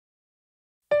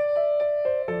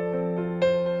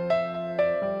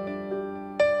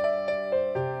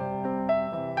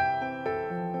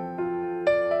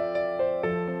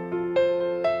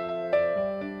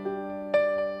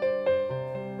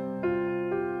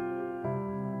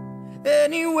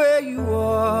Anywhere you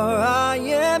are, I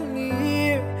am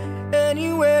near.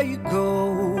 Anywhere you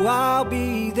go, I'll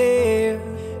be there.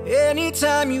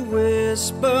 Anytime you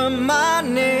whisper my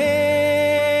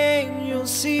name, you'll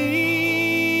see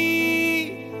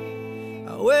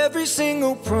how every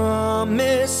single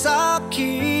promise I'll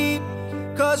keep.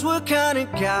 'Cause what kind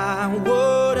of guy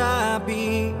would I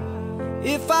be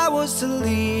if I was to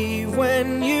leave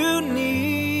when you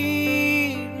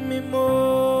need me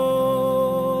most?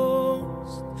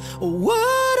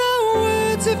 What are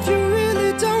words if you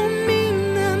really don't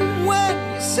mean them when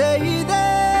you say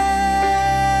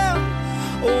them?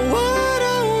 What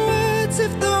are words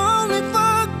if they're only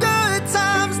for good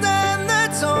times, then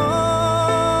that's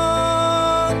all?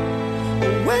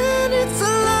 When it's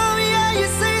love, yeah, you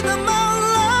say them out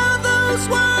loud. Those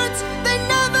words, they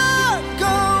never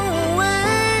go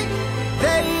away.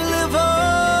 They live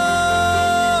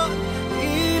on,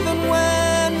 even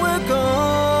when we're gone.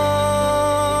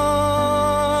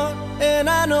 And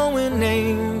I know an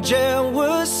angel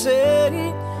was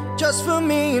sent just for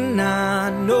me, and I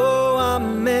know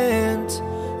I'm meant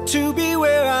to be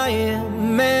where I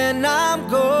am, and I'm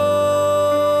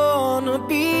gonna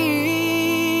be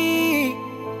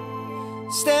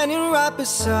standing right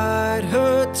beside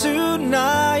her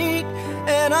tonight.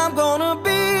 And I'm gonna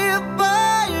be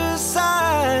by her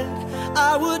side.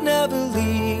 I would never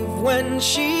leave when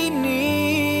she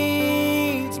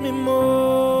needs me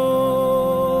most.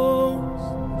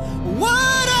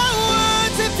 What are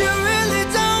words if you really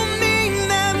don't mean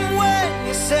them when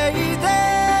you say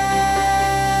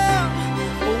them?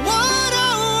 What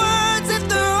are words if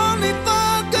they're only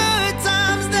for good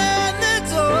times, then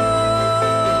that's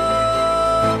all?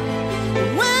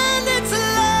 When it's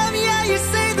love, yeah, you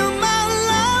say them out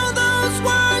loud. Those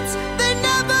words, they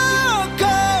never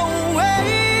go away.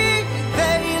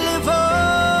 They live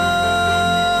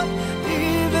on,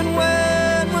 even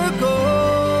when we're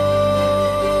gone.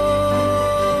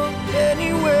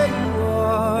 Anywhere you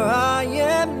are, I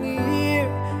am near.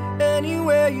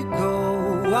 Anywhere you go,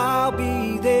 I'll be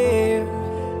there.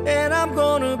 And I'm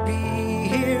gonna be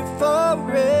here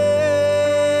forevermore.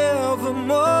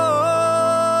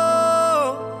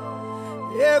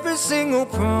 Every single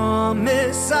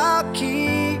promise I'll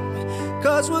keep.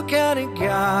 'Cause what kind of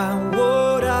guy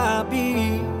would I be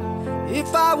if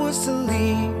I was to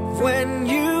leave when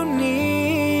you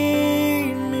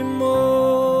need me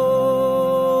most?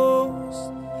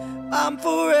 I'm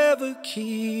forever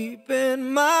keeping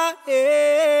my